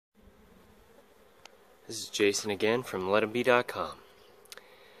This is Jason again from let'embe.com.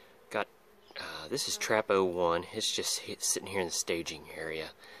 Got this is trap 01. It's just sitting here in the staging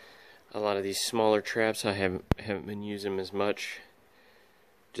area. A lot of these smaller traps I haven't been using them as much,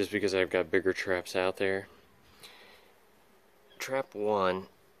 just because I've got bigger traps out there. Trap 1.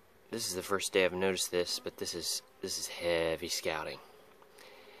 This is the first day I've noticed this, but this is heavy scouting,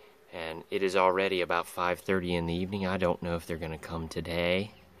 and it is already about 5:30 in the evening. I don't know if they're going to come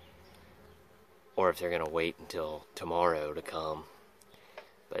today, or if they're going to wait until tomorrow to come.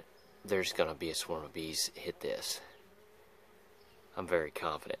 But there's going to be a swarm of bees hit this. I'm very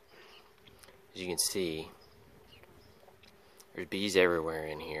confident. As you can see, there's bees everywhere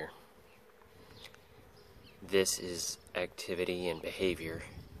in here. This is activity and behavior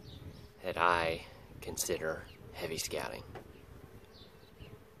that I consider heavy scouting.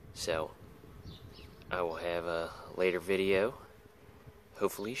 So I will have a later video,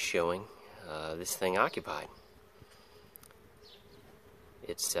 hopefully showing this thing occupied.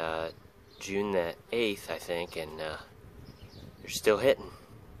 It's June the 8th, I think, and they're still hitting.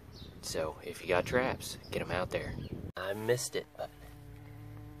 So if you got traps, get them out there. I missed it, but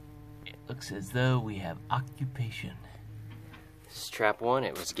it looks as though we have occupation. This is trap 1.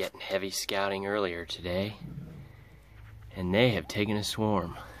 It was getting heavy scouting earlier today, and they have taken a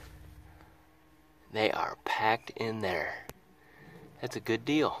swarm. They are packed in there. That's a good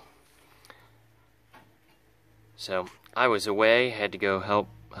deal. So I was away, had to go help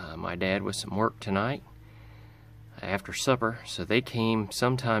my dad with some work tonight after supper. So they came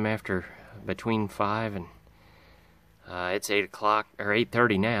sometime after, between 5 and it's 8 o'clock or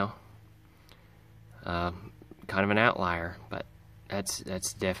 8:30 now. Kind of an outlier, but that's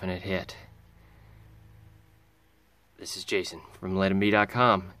a definite hit. This is Jason from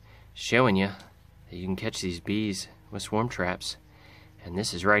let'embe.com, showing you that you can catch these bees with swarm traps, and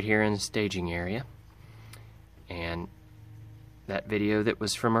this is right here in the staging area. And that video that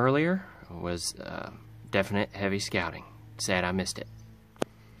was from earlier was definite heavy scouting. Sad I missed it.